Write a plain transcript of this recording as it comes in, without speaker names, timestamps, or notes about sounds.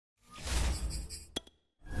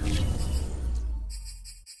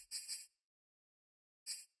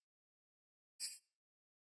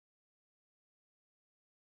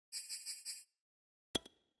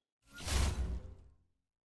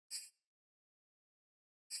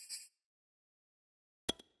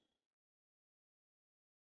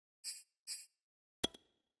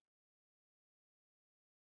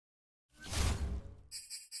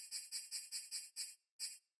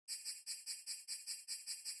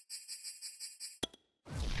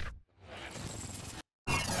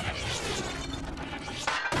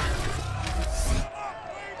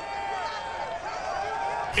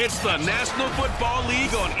It's the National Football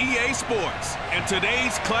League on EA Sports, and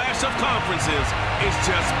today's clash of conferences is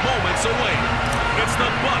just moments away. It's the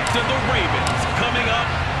Bucs and the Ravens coming up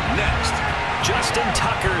next. Justin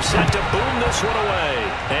Tucker set to boom this one away.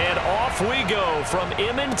 And off we go from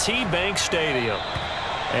M&T Bank Stadium.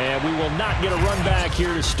 And we will not get a run back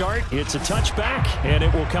here to start. It's a touchback, and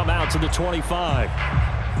it will come out to the 25.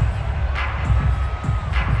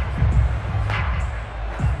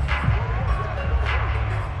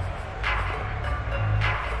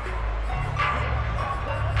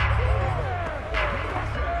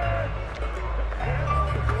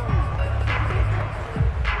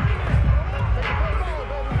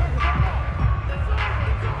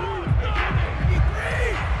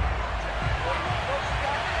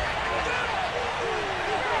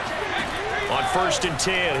 First and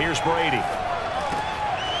 10, here's Brady. And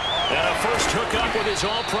a first hookup with his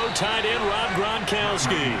all-pro tight end, Rob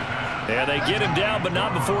Gronkowski. And they get him down, but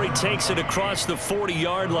not before he takes it across the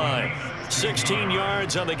 40-yard line. 16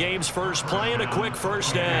 yards on the game's first play and a quick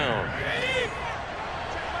first down.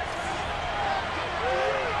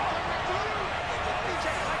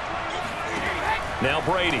 Now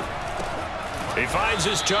Brady. He finds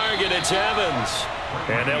his target. It's Evans.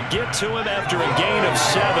 And they'll get to him after a gain of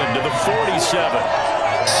 7 to the 47.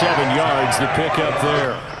 7 yards the pickup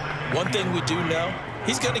there. One thing we do know,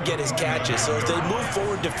 he's going to get his catches. So as they move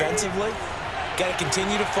forward defensively, got to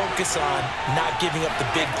continue to focus on not giving up the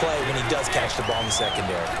big play when he does catch the ball in the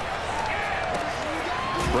secondary.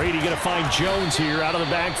 Brady going to find Jones here out of the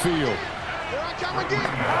backfield.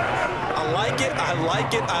 I like it, I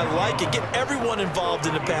like it, I like it. Get everyone involved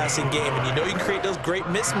in the passing game, and you know you can create those great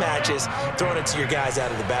mismatches throwing it to your guys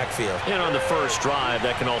out of the backfield. And on the first drive,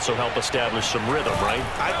 that can also help establish some rhythm, right?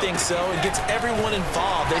 I think so. It gets everyone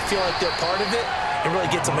involved. They feel like they're part of it, and really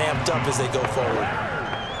gets them amped up as they go forward.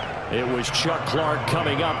 It was Chuck Clark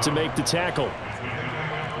coming up to make the tackle.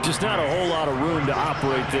 Just not a whole lot of room to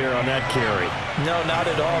operate there on that carry. No, not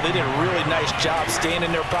at all. They did a really nice job staying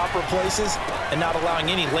in their proper places and not allowing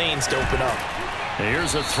any lanes to open up.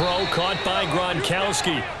 Here's a throw caught by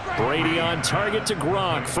Gronkowski. Brady on target to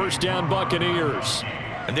Gronk. First down, Buccaneers.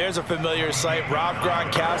 And there's a familiar sight. Rob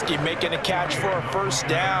Gronkowski making a catch for a first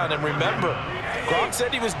down. And remember, Gronk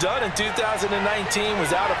said he was done in 2019,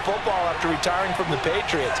 was out of football after retiring from the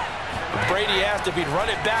Patriots. Brady asked if he'd run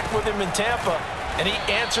it back with him in Tampa, and he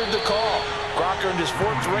answered the call. Gronk earned his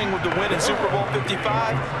 4th ring with the win in Super Bowl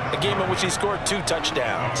 55, a game in which he scored 2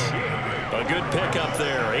 touchdowns. A good pickup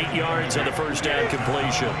there. 8 yards on the first down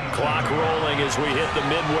completion. Clock rolling as we hit the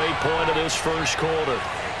midway point of this first quarter.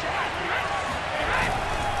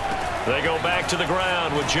 They go back to the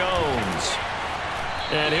ground with Jones.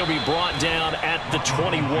 And he'll be brought down at the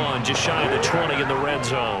 21, just shy of the 20 in the red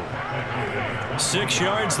zone. 6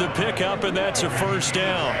 yards the pickup, and that's a first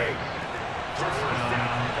down.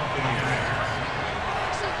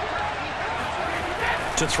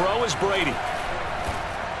 To throw is Brady.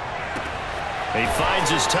 He finds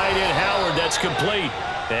his tight end, Howard. That's complete.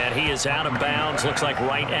 And he is out of bounds. Looks like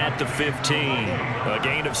right at the 15. A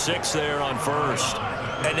gain of 6 there on first.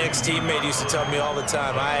 An ex-teammate used to tell me all the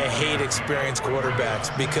time, I hate experienced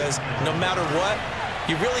quarterbacks because no matter what,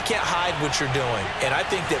 you really can't hide what you're doing. And I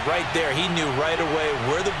think that right there, he knew right away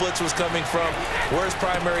where the blitz was coming from, where his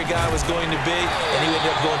primary guy was going to be, and he ended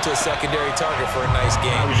up going to a secondary target for a nice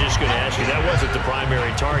game. I was just going to ask you, that wasn't the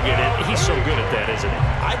primary target, and he's so good at that, isn't he?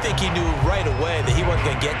 I think he knew right away that he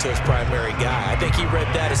wasn't going to get to his primary guy. I think he read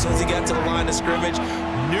that as soon as he got to the line of scrimmage,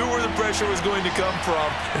 knew where the pressure was going to come from,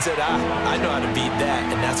 and said, I know how to beat that,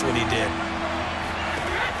 and that's what he did.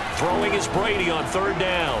 Throwing is Brady on 3rd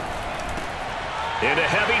down. Into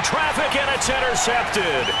heavy traffic, and it's intercepted.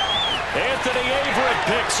 Anthony Averett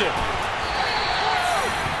picks it.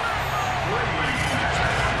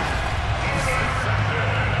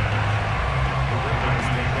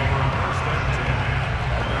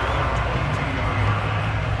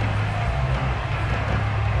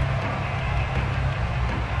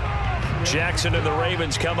 Jackson and the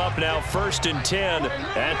Ravens come up now 1st and 10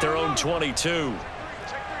 at their own 22.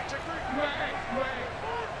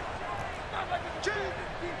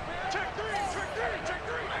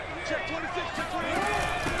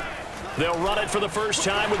 They'll run it for the first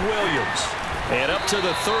time with Williams. And up to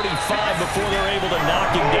the 35 before they're able to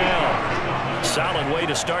knock him down. Solid way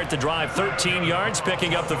to start the drive. 13 yards,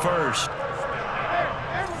 picking up the first.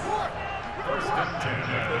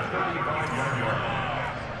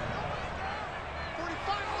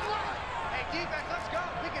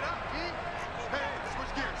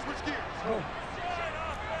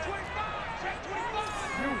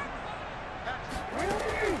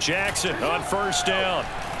 Jackson on 1st down.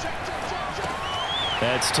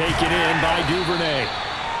 That's taken in by Duvernay.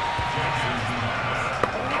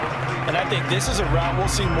 And I think this is a route we'll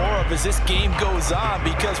see more of as this game goes on,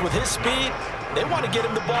 because with his speed, they want to get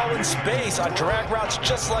him the ball in space on drag routes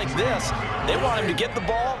just like this. They want him to get the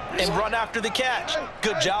ball and run after the catch.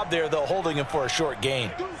 Good job there, though, holding him for a short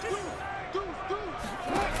gain.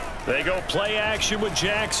 They go play action with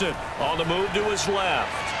Jackson on the move to his left.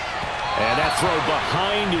 And that throw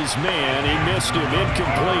behind his man, he missed him,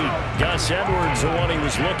 incomplete. Gus Edwards, the one he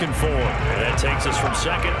was looking for. And that takes us from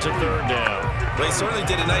second to third down. Well, he certainly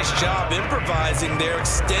did a nice job improvising there,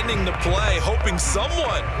 extending the play, hoping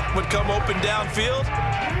someone would come open downfield,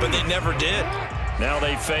 but they never did. Now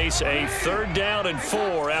they face a 3rd down and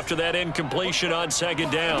 4 after that incompletion on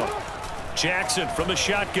 2nd down. Jackson from the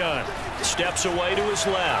shotgun, steps away to his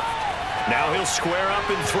left. Now he'll square up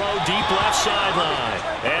and throw deep left sideline.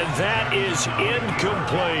 And that is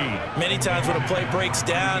incomplete. Many times when a play breaks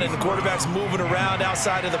down and the quarterback's moving around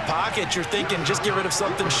outside of the pocket, you're thinking just get rid of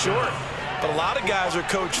something short. But a lot of guys are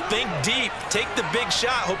coached, think deep, take the big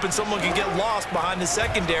shot, hoping someone can get lost behind the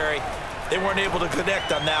secondary. They weren't able to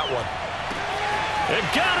connect on that one. And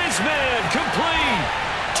got his man, complete.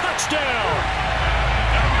 Touchdown.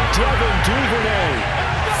 Devin Duvernay,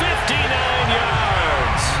 59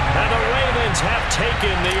 yards. And the Ravens have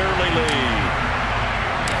taken the early lead.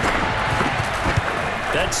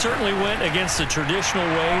 That certainly went against the traditional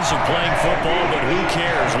ways of playing football, but who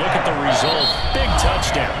cares? Look at the result. Big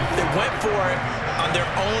touchdown. They went for it on their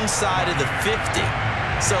own side of the 50.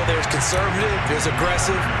 So there's conservative, there's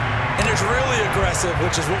aggressive, and there's really aggressive,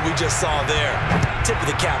 which is what we just saw there. Tip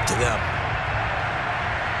of the cap to them.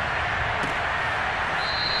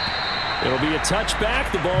 It'll be a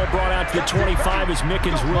touchback. The ball brought out to the 25 as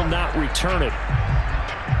Mickens will not return it.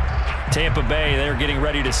 Tampa Bay, they're getting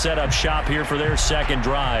ready to set up shop here for their 2nd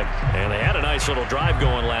drive. And they had a nice little drive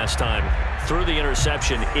going last time. Threw the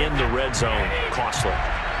interception in the red zone. Costly.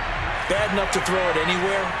 Bad enough to throw it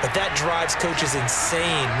anywhere, but that drives coaches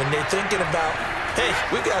insane when they're thinking about, hey,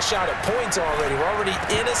 we've got a shot at points already. We're already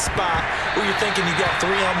in a spot where you're thinking you got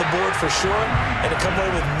 3 on the board for sure, and to come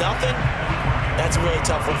away with nothing, that's a really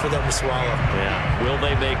tough one for them to swallow. Yeah, will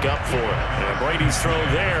they make up for it? And Brady's throw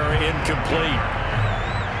there, incomplete.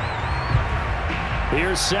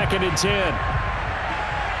 Here's 2nd and 10.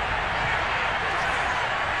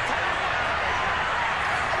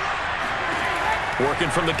 Working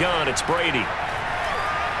from the gun, it's Brady.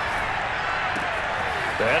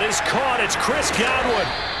 That is caught, it's Chris Godwin.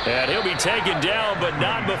 And he'll be taken down, but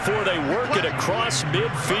not before they work it across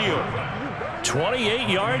midfield. 28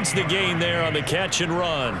 yards the gain there on the catch and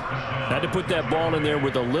run. Had to put that ball in there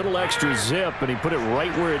with a little extra zip, and he put it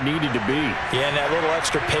right where it needed to be. Yeah, and that little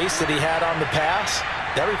extra pace that he had on the pass,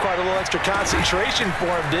 that required a little extra concentration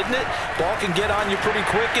for him, didn't it? Ball can get on you pretty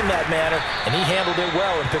quick in that manner, and he handled it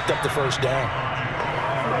well and picked up the 1st down.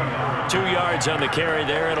 2 yards on the carry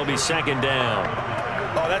there. It'll be 2nd down.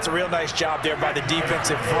 Oh, that's a real nice job there by the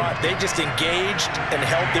defensive front. They just engaged and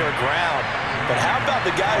held their ground. But how about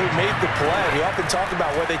the guy who made the play? We often talk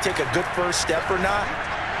about whether they take a good first step or not.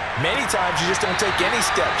 Many times you just don't take any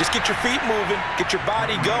step. Just get your feet moving, get your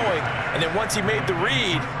body going, and then once he made the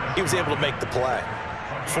read, he was able to make the play.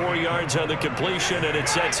 4 yards on the completion, and it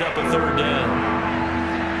sets up a 3rd down.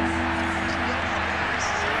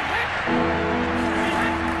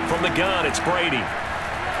 From the gun, it's Brady.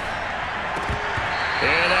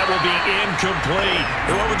 And that will be incomplete.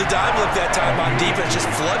 They went with the dime look that time on defense, just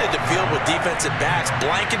flooded the field with defensive backs,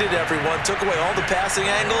 blanketed everyone, took away all the passing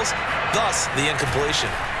angles, thus the incompletion.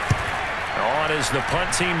 On is the punt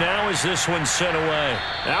team now as this one's sent away.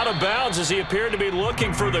 Out of bounds as he appeared to be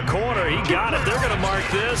looking for the corner. He got it. They're going to mark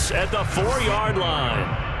this at the 4-yard line.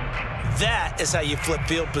 That is how you flip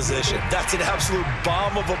field position. That's an absolute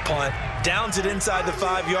bomb of a punt. Downs it inside the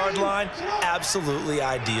 5-yard line. Absolutely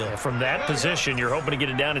ideal. From that position, you're hoping to get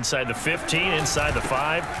it down inside the 15, inside the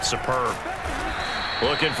 5. Superb.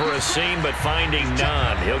 Looking for a seam, but finding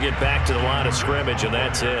none. He'll get back to the line of scrimmage, and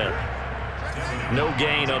that's it. No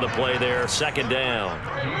gain on the play there. 2nd down.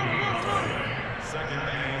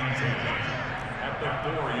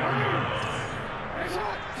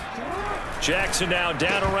 Jackson now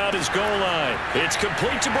down around his goal line. It's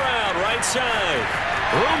complete to Brown, right side.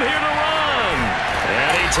 Room here to run.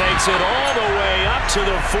 And he takes it all the way up to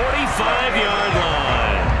the 45-yard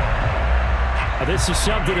line. This is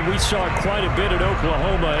something that we saw quite a bit at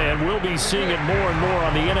Oklahoma, and we'll be seeing it more and more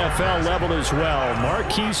on the NFL level as well.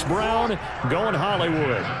 Marquise Brown going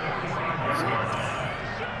Hollywood.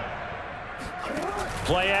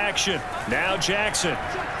 Play action. Now Jackson.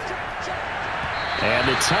 And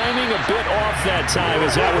the timing a bit off that time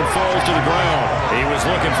as that one falls to the ground. He was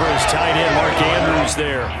looking for his tight end, Mark Andrews,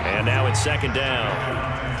 there. And now it's second down.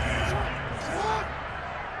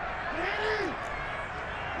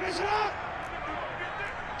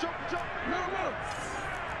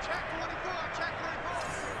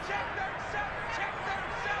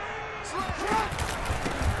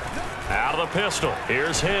 Out of the pistol.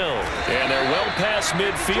 Here's Hill. And they're well past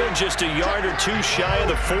midfield, just a yard or two shy of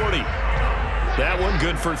the 40. That one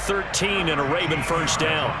good for 13 and a Raven first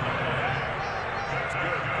down.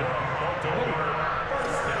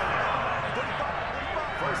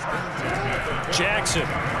 Jackson.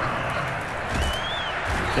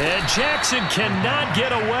 And Jackson cannot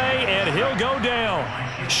get away, and he'll go down.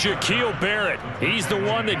 Shaquille Barrett. He's the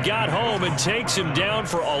one that got home and takes him down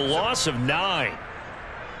for a loss of 9.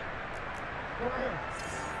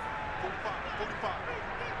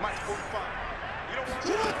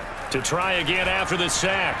 To try again after the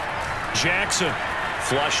sack. Jackson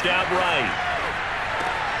flushed out right.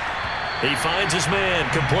 He finds his man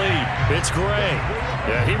complete. It's Gray.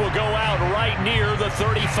 Yeah, he will go out right near the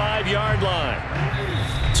 35-yard line.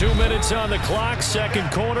 2 minutes on the clock, second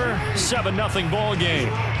quarter, 7-0 ball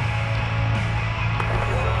game.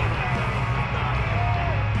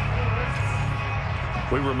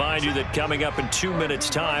 We remind you that coming up in 2 minutes'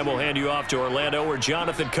 time, we'll hand you off to Orlando, where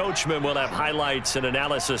Jonathan Coachman will have highlights and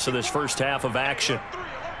analysis of this first half of action.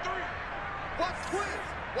 Watch twins.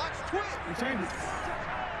 Watch twins.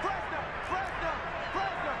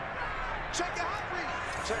 Check it out.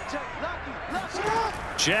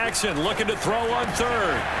 Jackson looking to throw on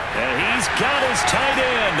third. And he's got his tight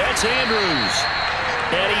end. That's Andrews.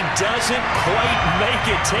 And he doesn't quite make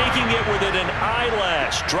it, taking it within an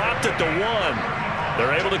eyelash. Dropped it to 1.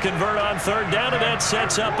 They're able to convert on third down, and that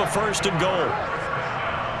sets up a first and goal.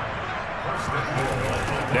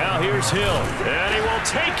 Now here's Hill, and he will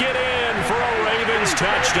take it in for a Ravens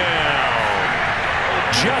touchdown.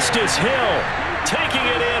 Justice Hill taking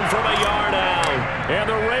it in from a yard out. And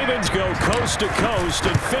the Ravens go coast to coast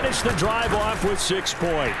and finish the drive off with 6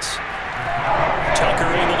 points. Tucker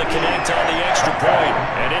able to connect on the extra point,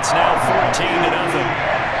 and it's now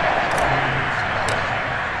 14-0.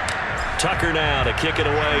 Tucker now to kick it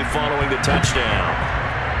away following the touchdown.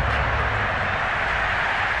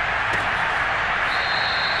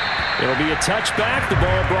 It'll be a touchback. The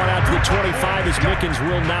ball brought out to the 25 as Mickens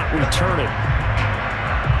will not return it.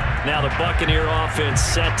 Now the Buccaneer offense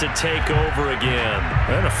set to take over again.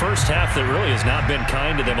 And a first half that really has not been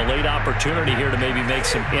kind to them. A late opportunity here to maybe make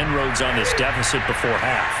some inroads on this deficit before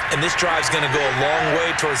half. And this drive's going to go a long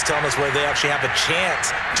way towards telling us whether they actually have a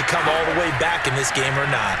chance to come all the way back in this game or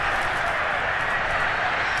not.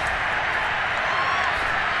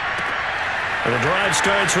 And the drive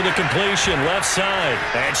starts with a completion, left side.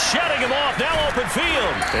 And shutting him off, now open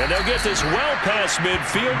field. And they'll get this well past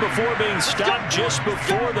midfield before being stopped just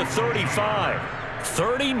before the 35.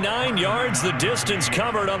 39 yards the distance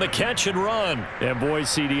covered on the catch and run. And boy,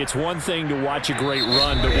 CD, it's one thing to watch a great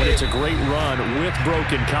run, but when it's a great run with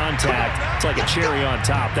broken contact, it's like a cherry on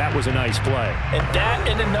top. That was a nice play. And that,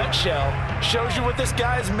 in a nutshell, shows you what this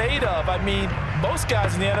guy is made of. I mean, most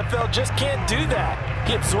guys in the NFL just can't do that.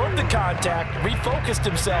 He absorbed the contact, refocused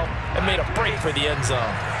himself, and made a break for the end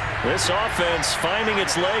zone. This offense finding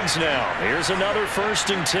its legs now. Here's another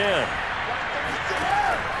 1st and 10.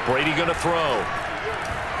 Brady going to throw.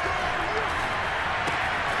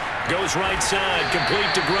 Goes right side,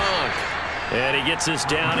 complete to Gronk. And he gets us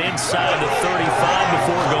down inside the 35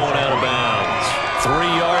 before going out of bounds. 3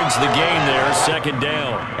 yards the gain there, second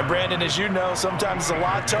down. And Brandon, as you know, sometimes it's a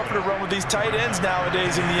lot tougher to run with these tight ends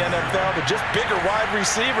nowadays in the NFL. They're just bigger wide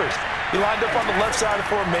receivers. He lined up on the left side of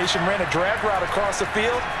formation, ran a drag route across the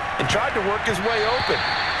field, and tried to work his way open.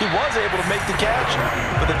 He was able to make the catch,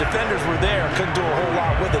 but the defenders were there, couldn't do a whole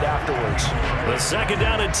lot with it afterwards. The second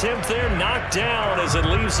down attempt there knocked down as it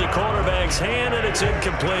leaves the cornerback's hand, and it's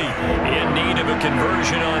incomplete. In need of a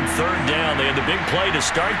conversion on third down. They had the big play to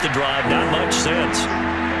start the drive, not much sense.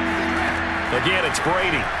 Again, it's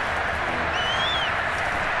Brady.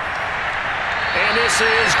 And this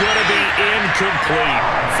is going to be incomplete.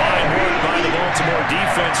 Fine work by the Baltimore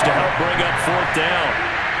defense to help bring up fourth down.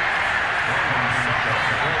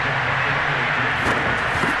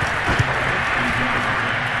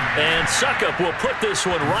 And Suckup will put this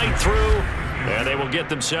one right through, and they will get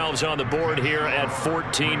themselves on the board here at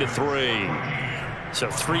 14-3.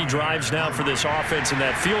 So 3 drives now for this offense, and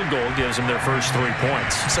that field goal gives them their first 3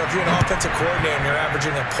 points. So if you're an offensive coordinator and you're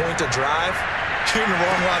averaging a point a drive, you're in the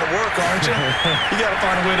wrong line of work, aren't you? You got to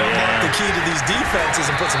find a way to unlock the key to these defenses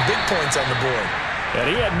and put some big points on the board. And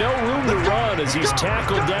he had no room to run as he's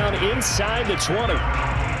tackled down inside the 20.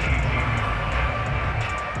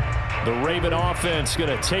 The Raven offense going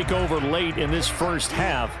to take over late in this first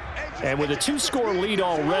half. And with a 2-score lead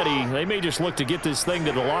already, they may just look to get this thing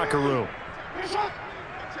to the locker room.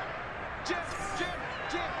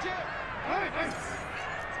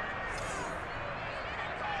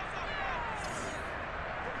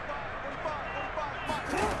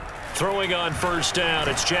 Throwing on first down,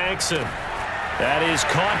 it's Jackson. That is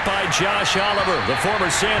caught by Josh Oliver, the former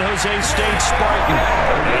San Jose State Spartan.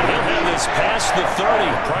 And he'll have this past the 30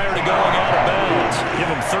 prior to going out of bounds. Give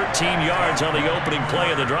him 13 yards on the opening play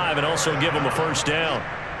of the drive and also give him a first down.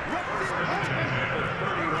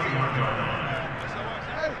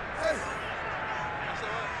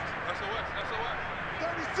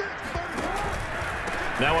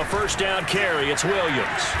 Now a first down carry, it's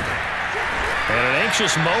Williams. And an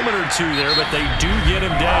anxious moment or two there, but they do get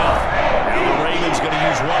him down. Now the Ravens going to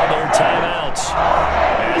use one of their timeouts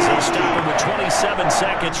as they stop him with 27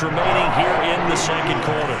 seconds remaining here in the second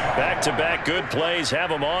quarter. Back-to-back good plays have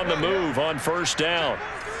them on the move on first down.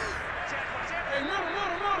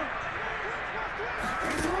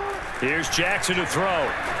 Here's Jackson to throw.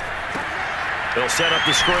 They'll set up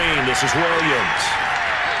the screen. This is Williams.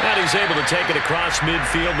 And he's able to take it across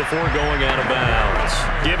midfield before going out of bounds.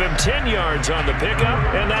 Give him 10 yards on the pickup,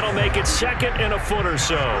 and that'll make it second and a foot or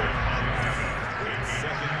so.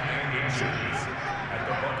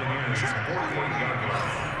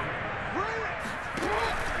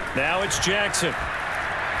 Now it's Jackson.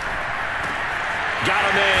 Got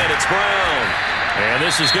him in. It's Brown. And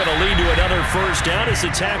this is going to lead to another first down as the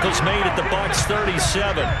tackle's made at the Bucs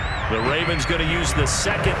 37. The Ravens going to use the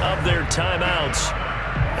second of their timeouts,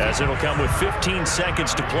 as it'll come with 15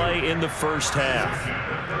 seconds to play in the first half.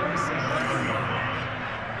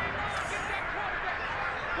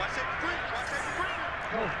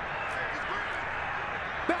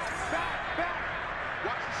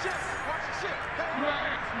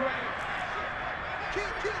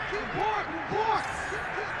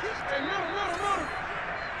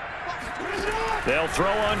 They'll throw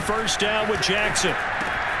on first down with Jackson.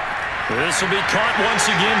 This will be caught once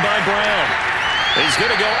again by Brown. He's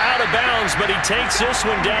going to go out of bounds, but he takes this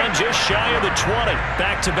one down just shy of the 20.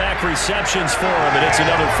 Back-to-back receptions for him, and it's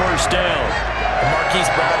another first down.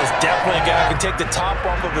 Marquise Brown is definitely a guy who can take the top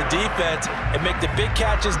off of the defense and make the big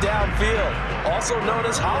catches downfield. Also known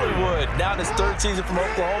as Hollywood, now in his third season from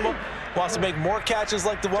Oklahoma, wants to make more catches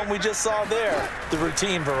like the one we just saw there, the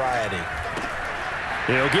routine variety.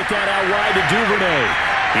 He'll get that out wide to Duvernay.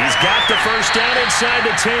 He's got the first down inside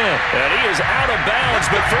the 10. And he is out of bounds,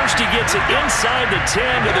 but first he gets it inside the 10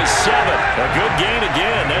 to the 7. A good gain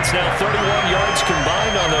again. That's now 31 yards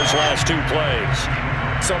combined on those last two plays.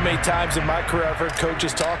 So many times in my career I've heard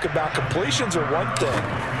coaches talk about completions are one thing.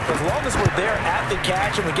 As long as we're there at the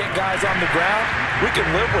catch and we get guys on the ground, we can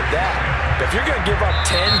live with that. But if you're going to give up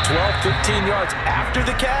 10, 12, 15 yards after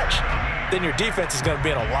the catch, then your defense is going to be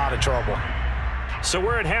in a lot of trouble. So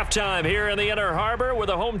we're at halftime here in the Inner Harbor with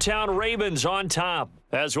the hometown Ravens on top.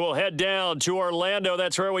 As we'll head down to Orlando,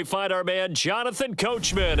 that's where we find our man Jonathan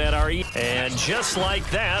Coachman at our And just like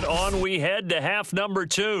that, on we head to half number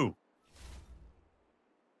 2.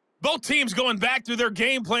 Both teams going back through their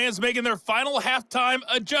game plans, making their final halftime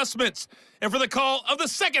adjustments. And for the call of the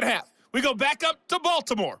second half, we go back up to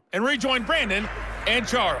Baltimore and rejoin Brandon and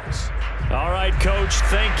Charles. All right, Coach,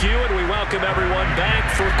 thank you, and we welcome everyone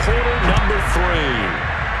back for quarter number 3.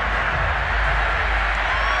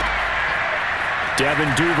 Devin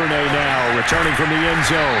Duvernay now returning from the end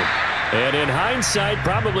zone. And in hindsight,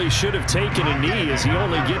 probably should have taken a knee as he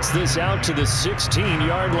only gets this out to the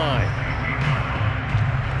 16-yard line.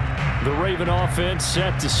 The Raven offense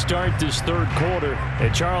set to start this third quarter.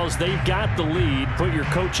 And, Charles, they've got the lead. Put your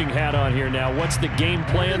coaching hat on here now. What's the game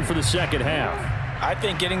plan for the second half? I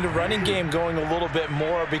think getting the running game going a little bit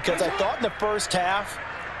more, because I thought in the first half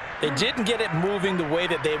they didn't get it moving the way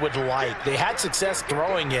that they would like. They had success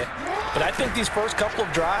throwing it, but I think these first couple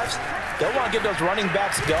of drives, they'll want to get those running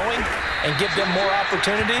backs going and give them more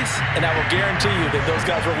opportunities, and I will guarantee you that those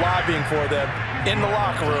guys were lobbying for them in the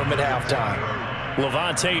locker room at halftime.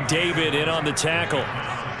 Levante David in on the tackle.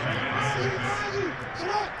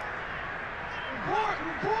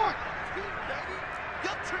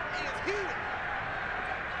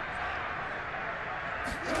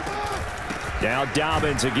 Now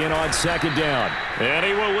Dobbins again on second down. And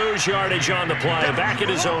he will lose yardage on the play. Back at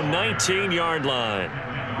his own 19-yard line.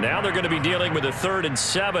 Now they're going to be dealing with a 3rd and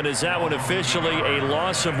 7 as that one officially a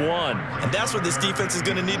loss of 1. And that's what this defense is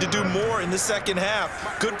going to need to do more in the second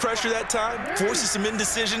half. Good pressure that time, forces some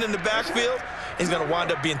indecision in the backfield, He's going to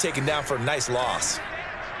wind up being taken down for a nice loss.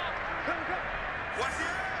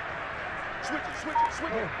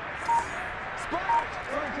 Switch it. Splash.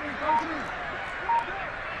 13.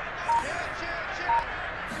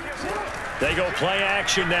 They go play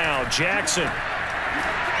action now. Jackson.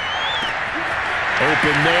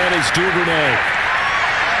 Open man is Duvernay.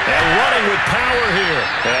 And running with power here.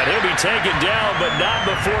 And he'll be taken down, but not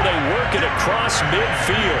before they work it across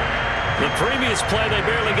midfield. The previous play, they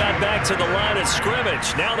barely got back to the line of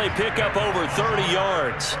scrimmage. Now they pick up over 30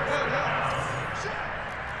 yards.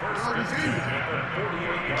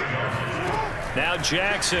 Now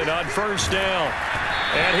Jackson on first down.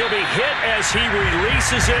 And he'll be hit as he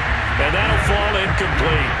releases it, and that'll fall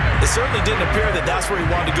incomplete. It certainly didn't appear that that's where he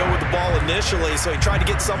wanted to go with the ball initially, so he tried to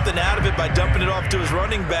get something out of it by dumping it off to his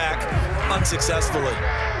running back unsuccessfully.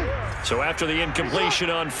 So after the incompletion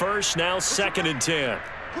on first, now 2nd and 10.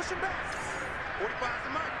 Push him back. 45 to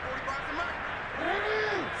Mike. 45 to Mike.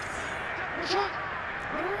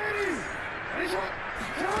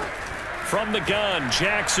 From the gun,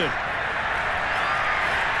 Jackson.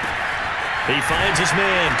 He finds his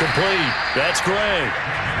man, complete. That's Gray.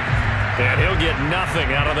 And he'll get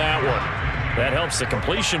nothing out of that one. That helps the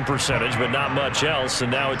completion percentage, but not much else,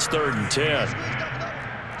 and now it's 3rd and 10.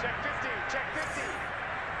 Check 50. Check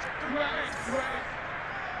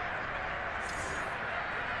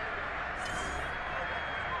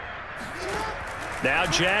 50. Now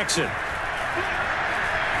Jackson.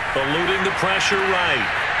 Eluding the pressure right.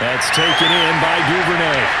 That's taken in by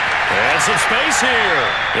Duvernay. And some space here.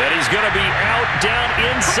 And he's going to be out down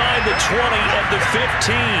inside the 20 at the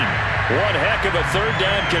 15. One heck of a 3rd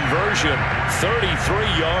down conversion. 33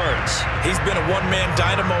 yards. He's been a one-man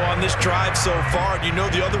dynamo on this drive so far, and you know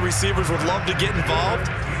the other receivers would love to get involved.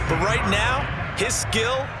 But right now, his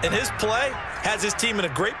skill and his play has his team in a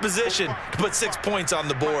great position to put 6 points on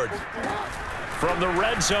the board. From the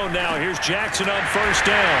red zone now, here's Jackson on first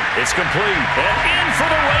down. It's complete. And in for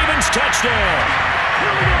the Ravens touchdown.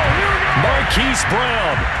 Marquise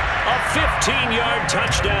Brown, a 15-yard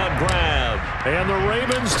touchdown grab. And the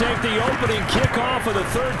Ravens take the opening kickoff of the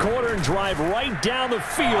 3rd quarter and drive right down the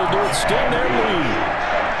field to extend their lead.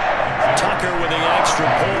 Tucker with the extra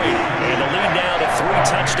point, and the lead now to 3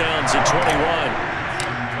 touchdowns in 21.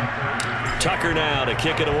 Tucker now to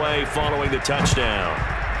kick it away following the touchdown.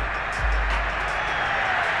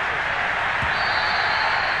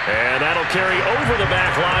 And that'll carry over the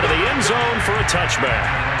back line of the end zone for a touchback.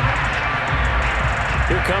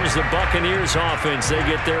 Here comes the Buccaneers offense. They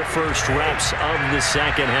get their first reps of the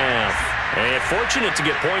 2nd half. And fortunate to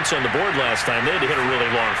get points on the board last time. They had to hit a really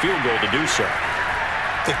long field goal to do so.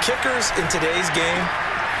 The kickers in today's game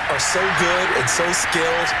are so good and so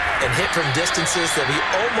skilled and hit from distances that we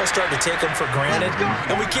almost start to take them for granted,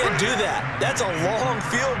 and we can't do that. That's a long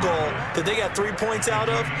field goal that they got 3 points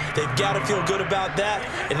out of. They've got to feel good about that,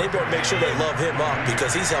 and they better make sure they love him up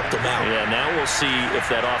because he's helped them out. Yeah, now we'll see if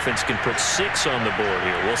that offense can put 6 on the board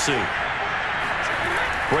here. We'll see.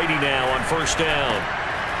 Brady now on first down.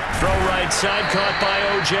 Throw right side caught by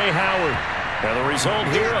O.J. Howard. Now the result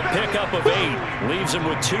here, a pickup of 8. Leaves him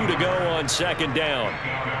with 2 to go on 2nd down.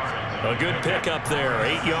 A good pickup there.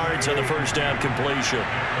 8 yards on the first down completion.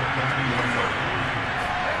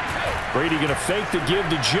 Brady going to fake the give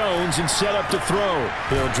to Jones and set up to throw.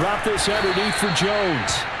 He'll drop this underneath for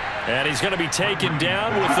Jones. And he's going to be taken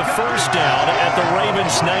down with the first down at the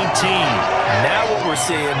Ravens 19. Now what we're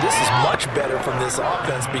seeing, this is much better from this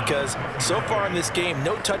offense because so far in this game,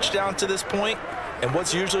 no touchdown to this point. And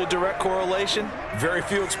what's usually a direct correlation? Very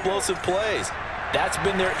few explosive plays. That's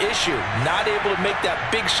been their issue. Not able to make that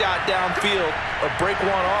big shot downfield or break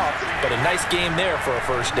one off, but a nice game there for a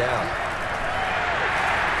first down.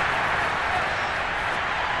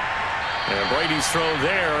 And Brady's throw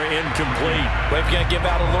there, incomplete. We're going to give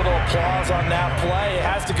out a little applause on that play. It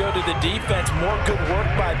has to go to the defense. More good work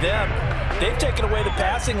by them. They've taken away the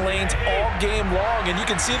passing lanes all game long, and you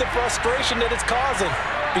can see the frustration that it's causing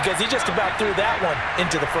because he just about threw that one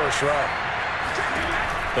into the first row.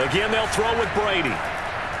 Again, they'll throw with Brady.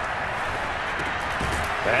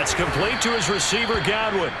 That's complete to his receiver,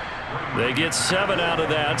 Godwin. They get 7 out of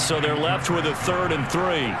that, so they're left with a 3rd and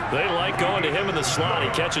 3. They like going to him in the slot. He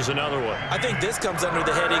catches another one. I think this comes under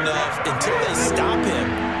the heading of until they stop him,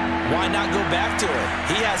 why not go back to it?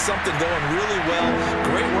 He has something going really well.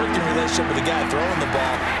 Great working relationship with the guy throwing the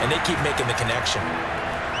ball, and they keep making the connection.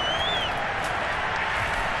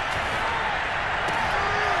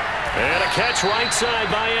 And a catch right side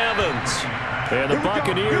by Evans. And the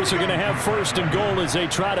Buccaneers are going to have first and goal as they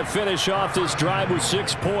try to finish off this drive with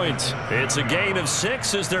 6 points. It's a gain of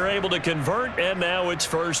 6 as they're able to convert, and now it's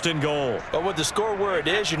first and goal. But with the score where it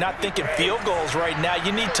is, you're not thinking field goals right now.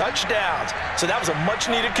 You need touchdowns. So that was a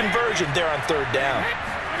much-needed conversion there on third down.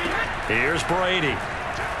 Here's Brady.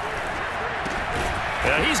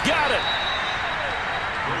 And he's got it.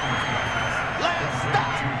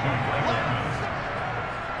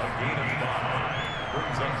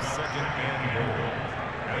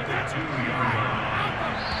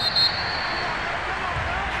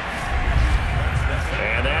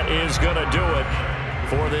 And that is going to do it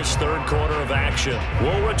for this third quarter of action.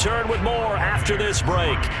 We'll return with more after this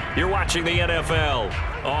break. You're watching the NFL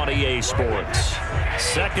on EA Sports.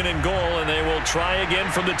 Second and goal, and they will try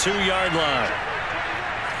again from the 2-yard line.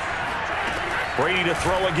 Brady to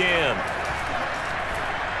throw again.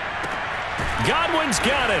 Godwin's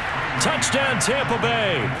got it. Touchdown, Tampa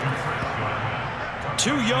Bay.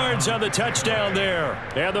 2 yards on the touchdown there.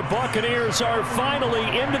 And the Buccaneers are finally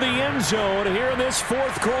into the end zone here in this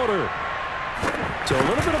fourth quarter. So a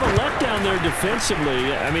little bit of a letdown there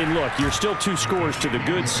defensively. I mean, look, you're still 2 scores to the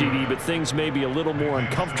good, CD, but things may be a little more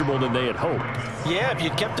uncomfortable than they had hoped. Yeah, if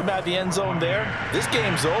you'd kept them out of the end zone there, this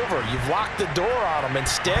game's over. You've locked the door on them.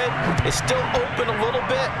 Instead, it's still open a little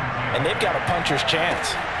bit, and they've got a puncher's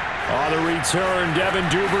chance. On the return, Devin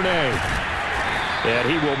Duvernay. And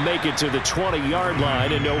he will make it to the 20-yard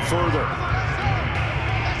line and no further.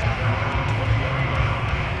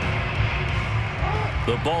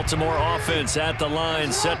 The Baltimore offense at the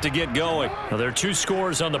line, set to get going. Now, there are 2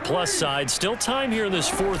 scores on the plus side. Still time here in this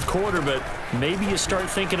fourth quarter, but maybe you start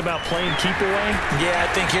thinking about playing keep away? Yeah,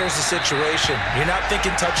 I think here's the situation. You're not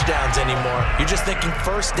thinking touchdowns anymore. You're just thinking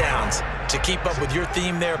first downs. To keep up with your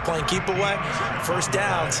theme there, playing keep away, first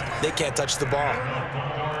downs, they can't touch the ball.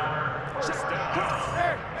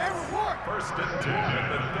 First and 10 at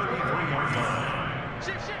the 33-yard line.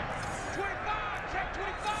 Shift. 25. Check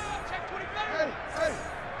 25. Check 25. Hey.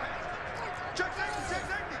 Check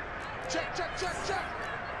safety. Check.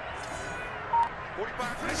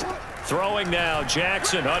 45. Throwing now,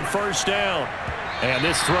 Jackson on first down. And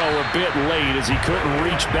this throw a bit late as he couldn't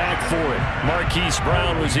reach back for it. Marquise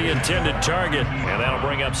Brown was the intended target, and that'll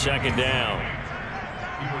bring up second down.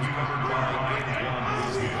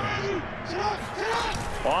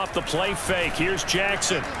 Off the play fake, here's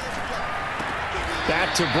Jackson.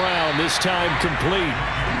 Back to Brown, this time complete.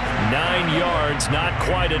 9 yards, not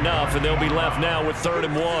quite enough, and they'll be left now with 3rd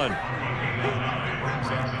and 1.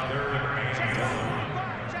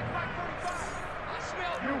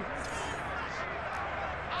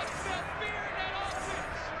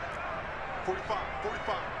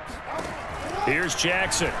 Here's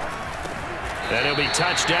Jackson. And he'll be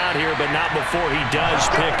touched down here, but not before he does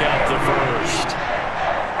pick up the first.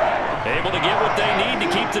 Able to get what they need to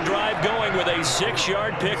keep the drive going with a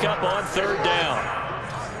 6-yard pickup on 3rd down.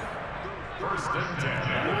 First and 10,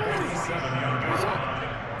 47-yard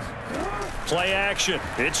line. Play action.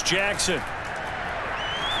 It's Jackson.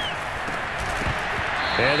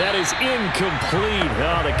 And that is incomplete.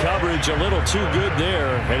 Oh, the coverage a little too good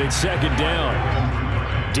there, and it's 2nd down.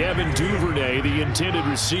 Devin Duvernay, the intended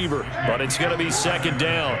receiver, but it's going to be 2nd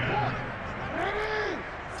down.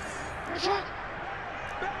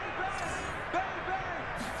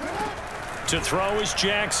 To throw is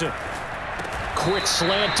Jackson. Quick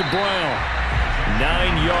slant to Brown.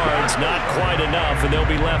 9 yards, not quite enough, and they'll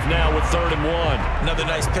be left now with 3rd and 1. Another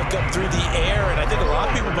nice pickup through the air, and I think a lot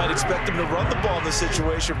of people might expect them to run the ball in this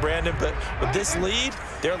situation, Brandon, but with this lead,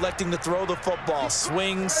 they're electing to throw the football.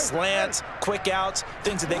 Swings, slants, quick outs,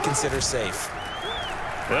 things that they consider safe.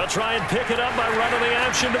 They'll try and pick it up by running the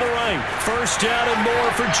option to the right. First down and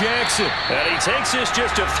more for Jackson. And he takes this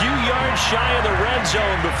just a few yards shy of the red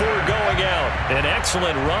zone before going out. An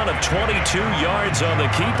excellent run of 22 yards on the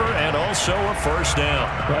keeper and also a first down.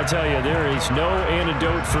 I tell you, there is no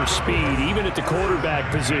antidote for speed, even at the quarterback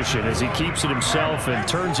position, as he keeps it himself and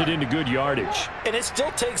turns it into good yardage. And it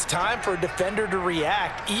still takes time for a defender to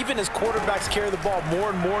react, even as quarterbacks carry the ball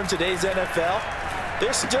more and more in today's NFL.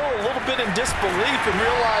 They're still a little bit in disbelief and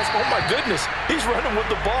realize, oh my goodness, he's running with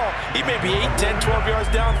the ball. He may be 8, 10, 12 yards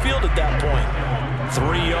downfield at that point.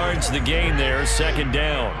 3 yards the gain there, 2nd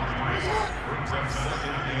down.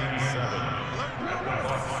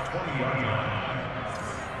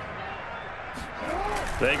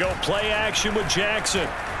 They go play action with Jackson.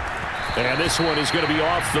 And this one is going to be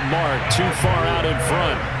off the mark, too far out in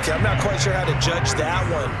front. Okay, I'm not quite sure how to judge that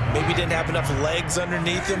one. Maybe didn't have enough legs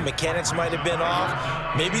underneath him. Mechanics might have been off.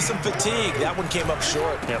 Maybe some fatigue. That one came up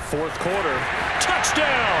short. Yeah, 4th quarter.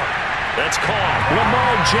 Touchdown! That's caught.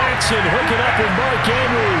 Lamar Jackson hooking up with Mark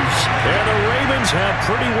Andrews. And the Ravens Ravens have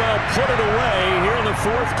pretty well put it away here in the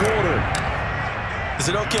fourth quarter. Is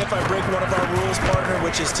it okay if I break one of our rules, partner,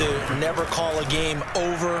 which is to never call a game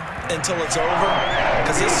over until it's over?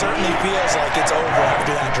 Because this certainly feels like it's over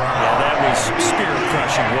after that drive. Yeah, that was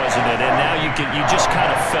spirit-crushing, wasn't it? And now you just kind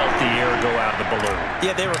of felt the air go out of the balloon.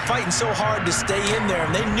 Yeah, they were fighting so hard to stay in there,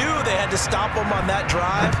 and they knew they had to stop them on that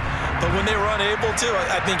drive. But when they were unable to,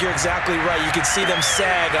 I think you're exactly right. You could see them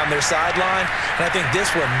sag on their sideline, and I think this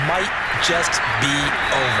one might just be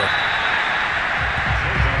over.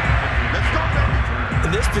 In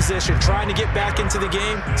this position, trying to get back into the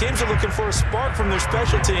game, teams are looking for a spark from their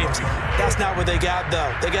special teams. That's not what they got,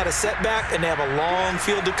 though. They got a setback, and they have a long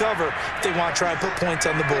field to cover if they want to try and put points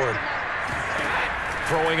on the board.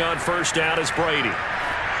 Throwing on first down is Brady.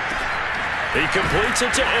 He completes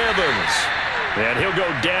it to Evans. And he'll go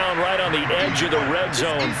down right on the edge of the red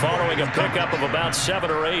zone following a pickup of about 7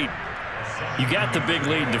 or 8. You got the big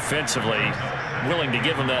lead defensively, willing to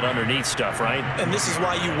give them that underneath stuff, right? And this is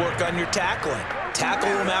why you work on your tackling.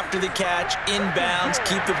 Tackle them after the catch, inbounds,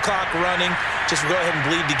 keep the clock running. Just go ahead and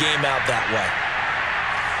bleed the game out that way.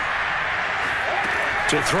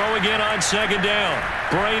 To throw again on second down,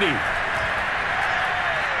 Brady.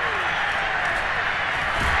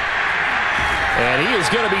 And he is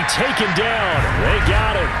going to be taken down. They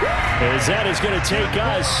got him. As that is going to take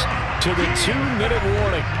us to the 2-minute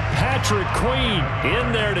warning. Patrick Queen in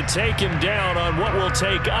there to take him down on what will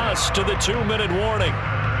take us to the 2-minute warning.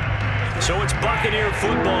 So it's Buccaneer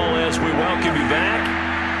football as we welcome you back.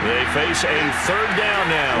 They face a third down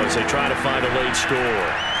now as they try to find a late score.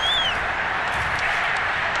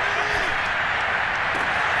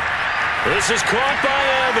 This is caught by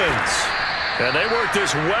Evans. And they work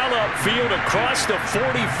this well upfield across the 45.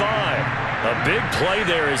 A big play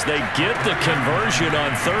there as they get the conversion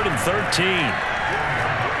on 3rd and 13.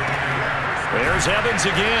 There's Evans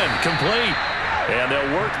again, complete. And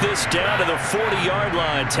they'll work this down to the 40-yard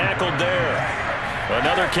line, tackled there.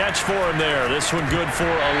 Another catch for him there. This one good for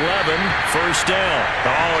 11. First down.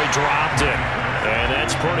 Oh, he dropped it. And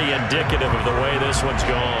that's pretty indicative of the way this one's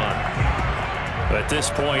gone. At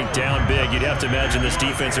this point, down big, you'd have to imagine this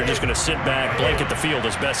defense are just going to sit back, blanket the field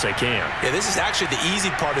as best they can. Yeah, this is actually the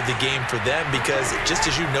easy part of the game for them because, just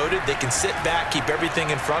as you noted, they can sit back, keep everything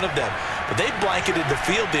in front of them. But they've blanketed the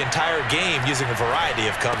field the entire game using a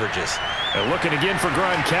variety of coverages. And looking again for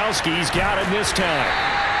Gronkowski. He's got it this time.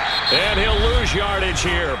 And he'll lose yardage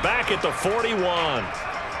here, back at the 41.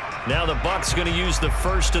 Now the Bucs going to use the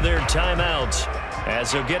first of their timeouts,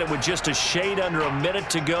 as they'll get it with just a shade under a minute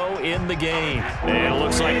to go in the game. And it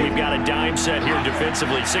looks like we've got a dime set here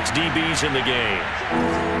defensively. 6 DBs in the game.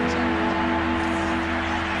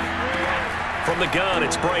 From the gun,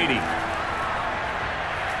 it's Brady.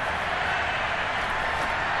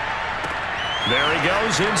 There he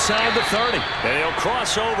goes inside the 30. And he'll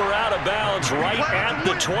cross over out of bounds right at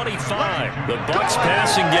the 25. The Bucs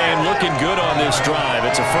passing game looking good on this drive.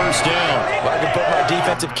 It's a first down. Well, I can put my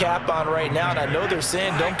defensive cap on right now, and I know they're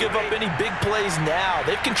saying don't give up any big plays now.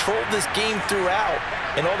 They've controlled this game throughout,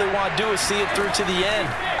 and all they want to do is see it through to the end.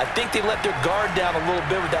 I think they let their guard down a little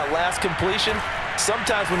bit with that last completion.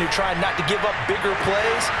 Sometimes when you're trying not to give up bigger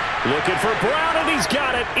plays. Looking for Brown, and he's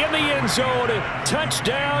got it in the end zone.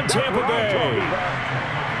 Touchdown, Tampa Bay.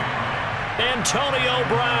 Antonio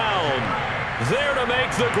Brown there to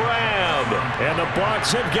make the grab. And the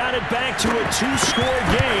Bucs have got it back to a 2-score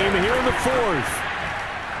game here in the fourth.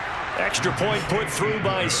 Extra point put through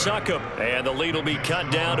by Succop. And the lead will be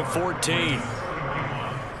cut down to 14.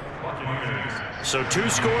 So 2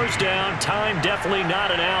 scores down. Time definitely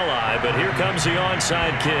not an ally, but here comes the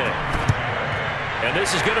onside kick. And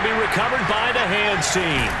this is going to be recovered by the hands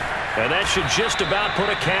team. And that should just about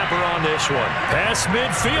put a capper on this one. Past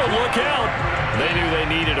midfield, look out. They knew they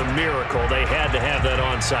needed a miracle. They had to have that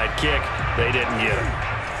onside kick. They didn't get it.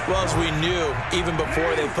 Well, as we knew, even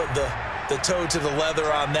before they put the toe to the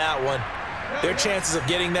leather on that one, their chances of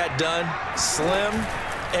getting that done, slim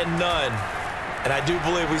and none. And I do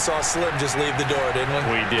believe we saw Slim just leave the door, didn't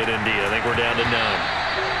we? We did indeed. I think we're down to none.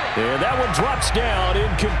 And that one drops down,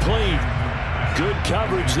 incomplete. Good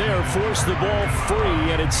coverage there, forced the ball free,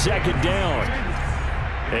 and it's second down.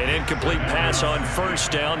 An incomplete pass on first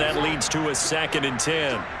down. That leads to a 2nd and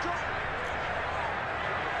 10.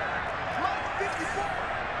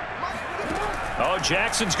 Oh,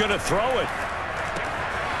 Jackson's going to throw it.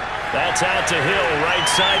 That's out to Hill, right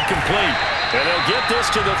side complete. And they'll get this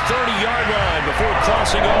to the 30-yard line before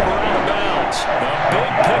crossing over out of bounds. A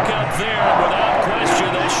big pickup there. Without question,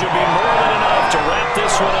 that should be more than enough to wrap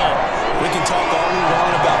this one up. We can talk all we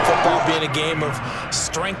want about football football being a game of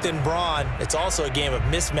strength and brawn, it's also a game of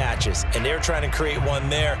mismatches, and they're trying to create one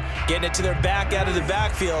there, getting it to their back out of the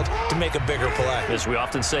backfield to make a bigger play. As we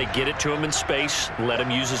often say, get it to him in space, let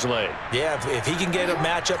him use his leg. Yeah, if he can get a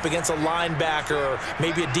matchup against a linebacker or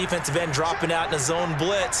maybe a defensive end dropping out in a zone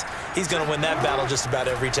blitz, he's going to win that battle just about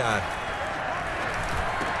every time.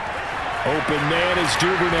 Open man is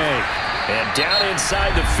Duvernay. And down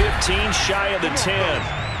inside the 15, shy of the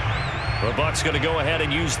 10. The Bucs going to go ahead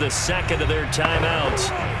and use the second of their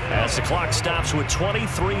timeouts as the clock stops with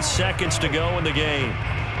 23 seconds to go in the game.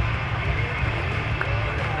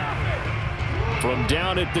 From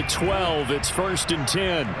down at the 12, it's 1st and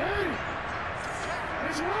 10.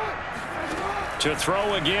 To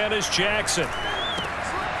throw again is Jackson.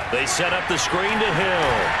 They set up the screen to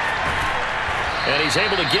Hill. And he's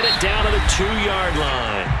able to get it down to the 2-yard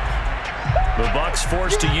line. The Bucs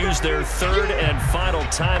forced to use their 3rd and final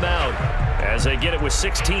timeout as they get it with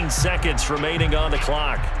 16 seconds remaining on the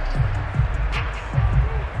clock.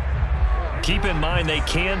 Keep in mind they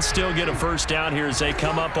can still get a first down here as they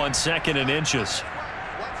come up on 2nd and inches.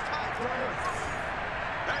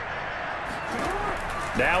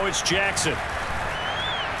 Now it's Jackson.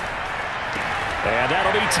 And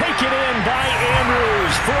that'll be taken in by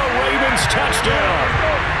Andrews for a Ravens touchdown.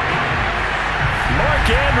 Mark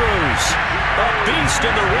Andrews, a beast in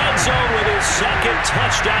the red zone with his 2nd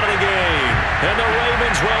touchdown of the game. And the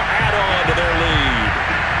Ravens will add on to their lead.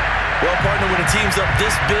 Well, partner, when a team's up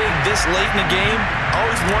this big, this late in the game, I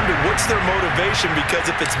always wonder what's their motivation, because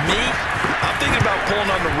if it's me, I'm thinking about pulling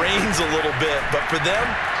on the reins a little bit. But for them,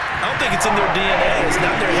 I don't think it's in their DNA. It's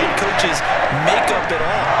not their head coach's makeup at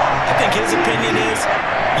all. I think his opinion is,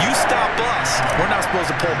 you stop us. We're not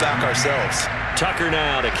supposed to pull back ourselves. Tucker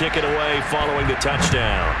now to kick it away following the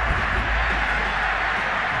touchdown.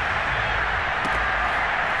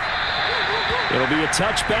 It'll be a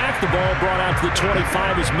touchback. The ball brought out to the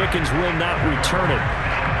 25 as Mickens will not return it.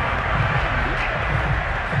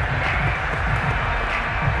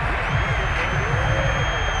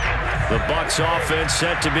 The Bucs offense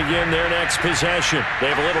set to begin their next possession.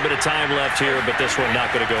 They have a little bit of time left here, but this one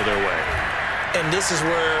not going to go their way. And this is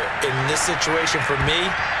where, in this situation for me,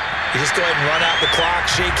 you just go ahead and run out the clock,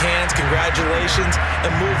 shake hands, congratulations,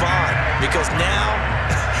 and move on. Because now,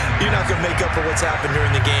 you're not going to make up for what's happened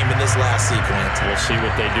during the game in this last sequence. We'll see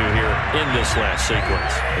what they do here in this last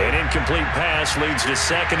sequence. An incomplete pass leads to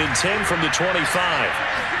 2nd and 10 from the 25.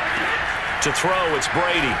 To throw, it's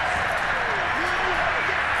Brady.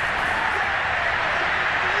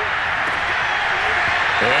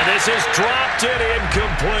 And this is dropped and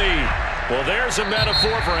incomplete. Well, there's a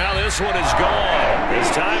metaphor for how this one is gone. His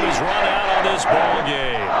time is run out on this ball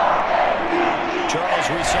game. Charles,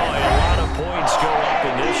 we saw a lot of points go up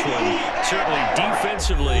in this one. Certainly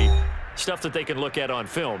defensively, stuff that they can look at on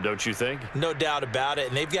film, don't you think? No doubt about it.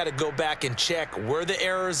 And they've got to go back and check where the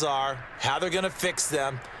errors are, how they're going to fix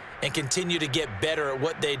them, and continue to get better at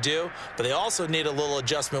what they do. But they also need a little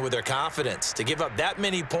adjustment with their confidence. To give up that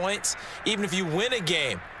many points, even if you win a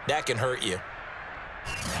game, that can hurt you.